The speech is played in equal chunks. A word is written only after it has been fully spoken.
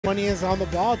money is on the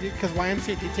ball, dude, because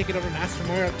YMCA did take it over Master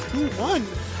Mario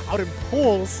 2-1 out in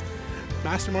pools.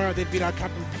 Master Mario did beat out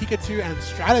Captain Pikachu and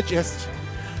Strategist.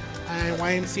 And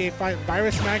YMCA fight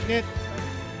Virus Magnet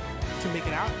to make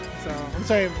it out. So, I'm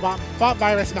sorry, fought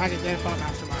Virus Magnet, then fought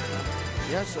Master Mario.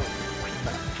 Yeah, so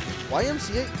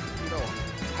YMCA, you know,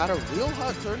 had a real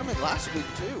hot tournament last week,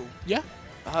 too. Yeah.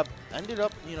 Ended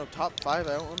up, you know, top 5.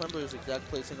 I don't remember his exact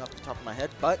placing off the top of my head,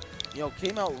 but, you know,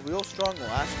 came out real strong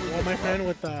last week. Well, my friend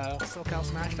with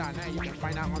SoCalSmash.net, you can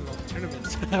find out on the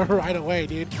tournaments right away,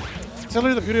 dude.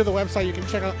 Similar to the beauty of the website, you can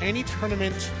check out any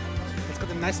tournament. It's got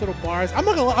the nice little bars. I'm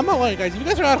not lying, guys. If you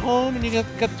guys are at home and you got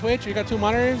the Twitch, or you got 2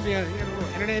 monitors, you got a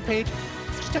little internet page,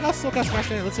 just check out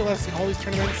SoCalSmash.net. Let's see all these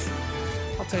tournaments.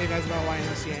 I'll tell you guys about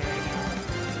YMCA right now.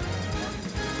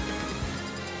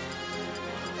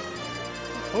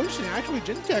 Oh shit, actually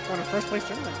Gintech won a first place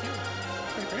tournament too.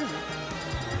 Pretty crazy.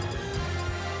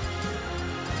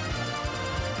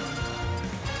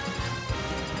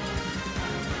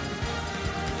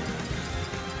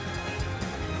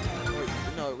 Wait,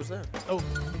 no, it was there. Oh,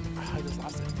 I just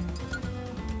lost it.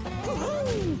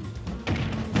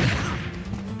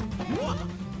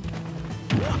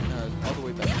 All the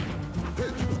way back.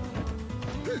 There's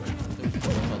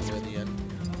all the way at the end.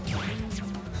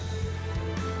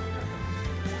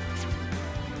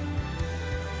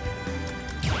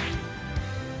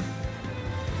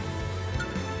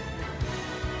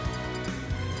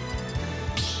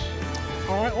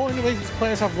 Alright, well anyways, these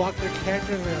players have locked their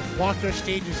characters and have locked their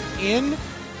stages in.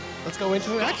 Let's go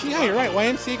into it. Actually, yeah, you're right.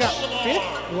 YMCA got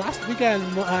 5th last weekend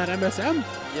at MSM.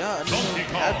 Yeah, I mean,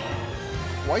 had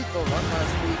quite the run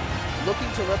last week. Looking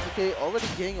to replicate, already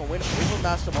getting a win over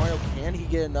Master Mario. Can he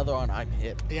get another on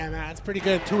Imhip? Yeah, man, it's pretty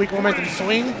good. 2-week momentum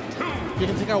swing. You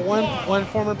can take out one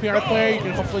former PR player. You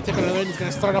can hopefully take another. He's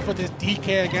going to start off with his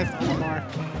DK against Olimar.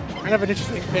 Kind of an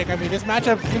interesting pick. I mean, this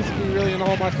matchup seems to be really in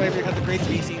Olimar's favor because of the great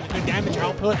spacing, the good damage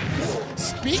output.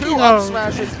 Speaking 2 of up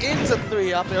smashes into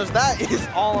 3 up airs. That is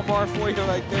Olimar for you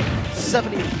right there.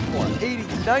 74, 80,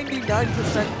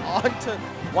 99% onto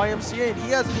YMCA, and he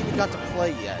hasn't even got to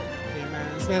play yet. Yeah,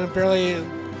 man, this man barely,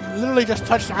 literally just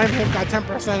touched Imhip, got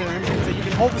 10%, and Imhip said, you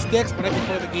can hold the sticks, but I can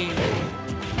play the game.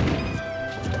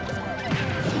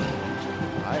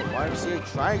 Alright, YMCA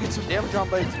trying to get some damage on,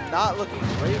 but it's not looking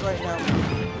great right now.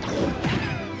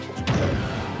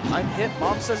 Imhip,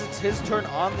 Mom says it's his turn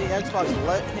on the Xbox.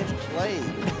 Let him play.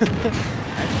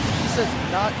 And he says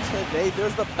not today.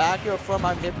 There's the back air from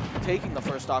Imhip taking the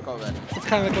first stock already. It's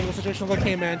kind of like one of those situations like,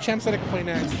 hey man, Champ said I can play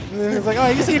next. And then he's like, oh,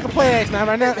 you say you can play next,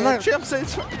 man. Champ said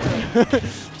it's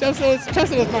Champ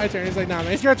said it's my turn. He's like, nah,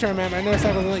 man, it's your turn, man. I never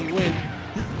said I was going to let you win.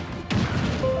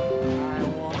 Alright,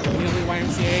 well, immediately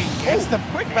YMCA gets the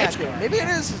quick back air. Maybe it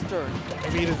is his turn.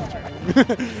 Maybe it is his turn.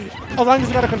 As long as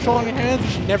you got a control in your hands,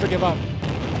 you should never give up.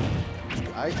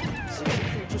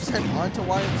 63% onto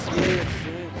YMCA. As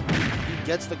soon as he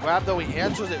gets the grab, though, he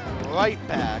answers it right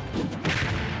back.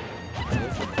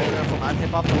 There's the fair from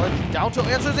Imhip off the ledge. Down tilt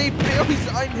answers a barely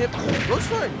Imhip. Goes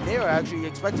for a nair, actually,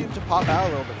 expecting him to pop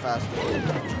out a little bit faster.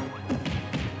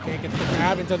 Okay, gets the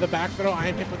grab into the back throw.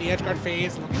 Imhip with the edge guard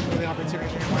phase, looking for the opportunity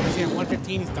here. YMCA at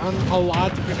 115. He's done a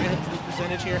lot to prevent him to this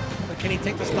percentage here. But can he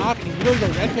take the stock? And he really, the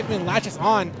red Pikmin latches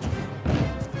on.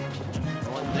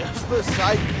 There's the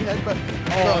side head, but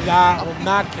oh, that will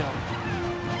not kill.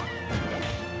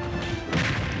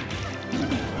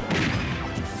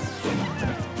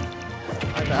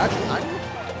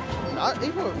 I'm not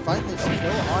able to find this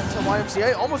kill onto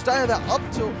YMCA. Almost died of that up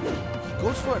tilt. He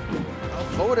goes for a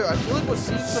forward air. I feel like we're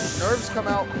seeing some nerves come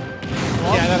out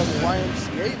from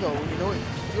YMCA though. You know, it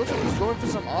feels like he's going for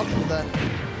some options that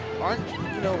aren't,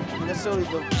 you know, necessarily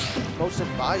the most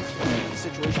advised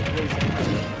situation.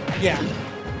 Yeah.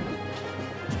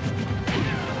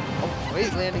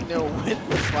 Great landing there with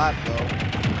the slap, though.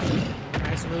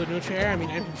 Nice little neutral air. I mean,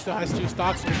 Imhip still has 2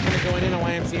 stocks, so he's kind of going in on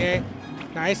YMCA.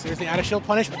 Nice. There's the out of shield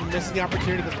punish, but he misses the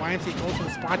opportunity because YMCA goes for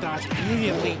the spot dodge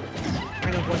immediately,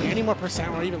 trying to avoid any more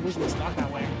percent or even losing the stock that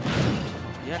way.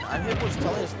 Yeah, and Imhip was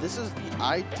telling us this is the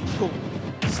ideal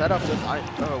setup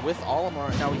with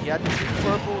Olimar. Now he had 2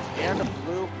 purples and a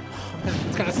blue.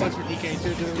 It kind of sucks for DK too,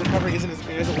 because the recovery isn't as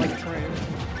good as it like to train.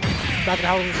 Back at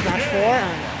Halloween Smash 4,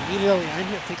 and immediately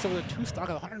Imhip takes over the 2 stock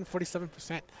at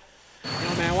 147%. You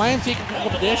know, man, YMCA can pick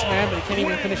up the dish, man, but he can't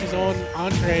even finish his own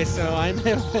entree, so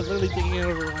Imhip literally taking it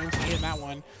over YMCA in that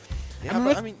one. Yeah,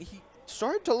 but I mean, he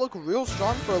started to look real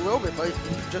strong for a little bit, but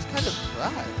he just kind of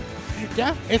cried.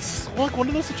 Yeah, it's like one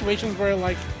of those situations where,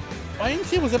 like,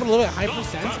 YMCA was able to live at high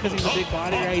percents because he's a big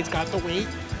body, right? He's got the weight.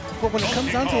 But when it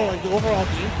comes down to, like, the overall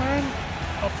game plan,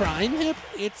 For Imhip,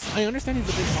 I understand he's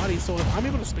a big body, so if I'm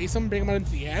able to space him, bring him out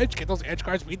into the edge, get those edge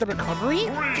guards, beat the recovery,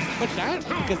 like that,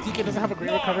 because DK doesn't have a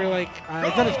great recovery, like,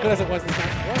 it's not as good as it was in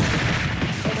Smash 4.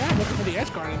 So now I'm looking for the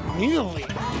edge guard, and immediately,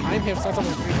 Imhip starts off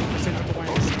with 33% up to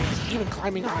YMCA, even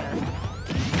climbing higher.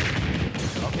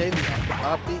 Okay, the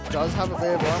upbeat does have a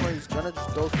bit of armor. He's gonna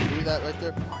just go through that right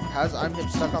there. Has Imhip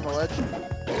stuck on the ledge. And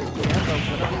I'm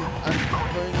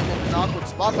putting him in an awkward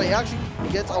spot, but he actually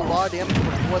gets a lot of damage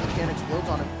before the can explodes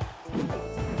on him.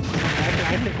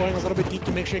 I've been going a little bit deep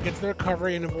to make sure he gets the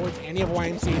recovery and avoids any of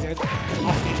YMCA's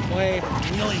off-stage play.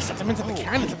 Really sets him into the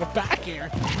cannon to the back air.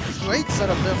 Great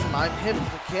setup there from Imhip.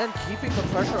 The can keeping the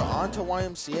pressure onto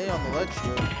YMCA on the ledge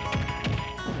here.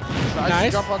 Tries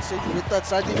to jump on stage with that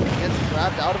side thing, gets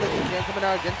grabbed out of it. The can coming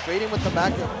out again, trading with the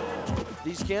back air.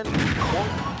 These cans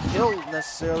won't kill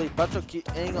necessarily, but they're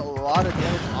getting a lot of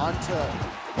damage onto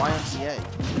YMCA.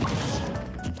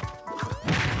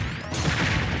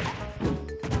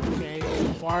 Okay,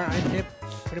 so far Imhip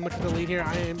pretty much for the lead here.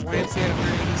 YMCA at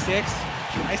 186.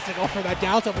 Tries to go for that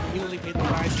down tilt, but immediately paid the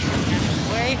price.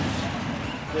 Away.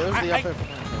 There's the up air.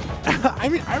 I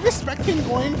mean, I respect him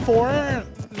going for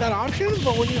that option,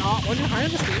 but when you're high on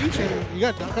the stage and you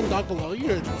got DunkHunt dog below you,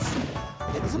 it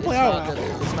doesn't play out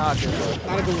well. It's not good.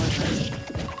 Not a good one.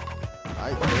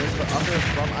 There's the up air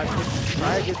from Imhip.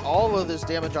 Try to get all of this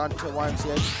damage onto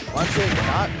YMCA. YMCA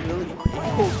not really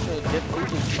able to get through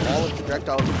this all of the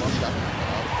projectiles and one shot.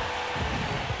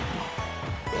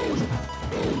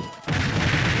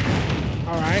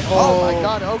 Alright. Oh my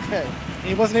god, okay.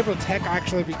 He wasn't able to tech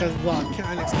actually because the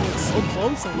cannon exploded so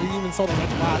close and we even saw the red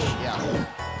flash. Yeah.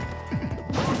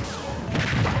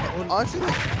 Honestly,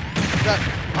 that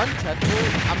untechable,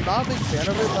 I'm not a big fan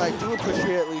of it, but I do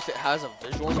appreciate at least it has a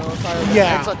visual notifier.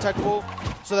 Yeah. It's untechable,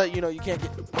 so that you can't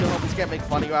get homies can't make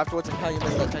fun of you afterwards and how you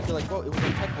missed that tech. You're like, bro, it was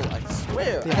untechable. I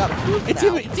swear. Yeah. I got proof it's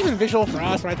now. even visual for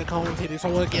us, right? The commentators, so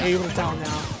we're able to tell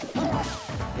now.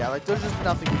 Yeah, like there's just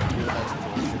nothing you can do in that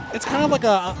situation. It's kind of like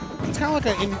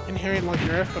an inherent like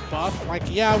nerf but buff. Like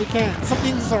yeah, we can't. Some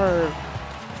things are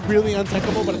really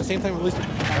untechable, but at the same time, at least we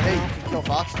can. Hey, you can kill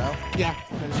Fox now. Yeah.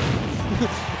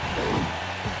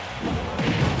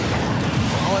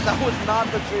 Oh, and that was not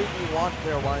the trade you want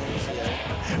there,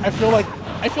 YMCA. I feel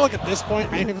like at this point,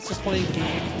 Imhip's just playing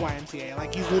games with YMCA.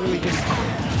 Like he's literally just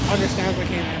understands like,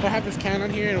 hey man, if I have this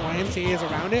cannon here and YMCA is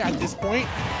around it, at this point,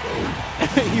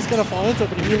 he's gonna fall into it.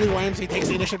 But immediately YMCA takes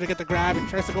the initiative to get the grab and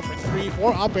tries to go for 3,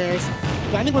 4 up airs,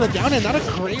 landing with a down air. Not a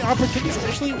great opportunity,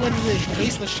 especially when you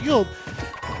face the shield.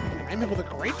 And Imhip with a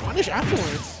great punish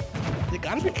afterwards. You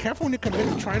gotta be careful when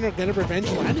you're trying to get a revenge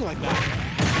landing like that.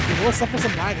 You will suffer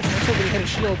some lag, especially when you hit a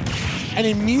shield. And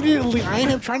immediately,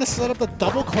 Imhip trying to set up the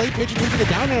double clay pigeon into the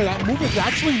down air. That move is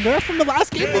actually nerfed from the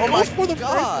last game. He goes for the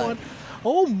first one.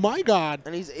 Oh my god.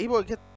 And he's able to get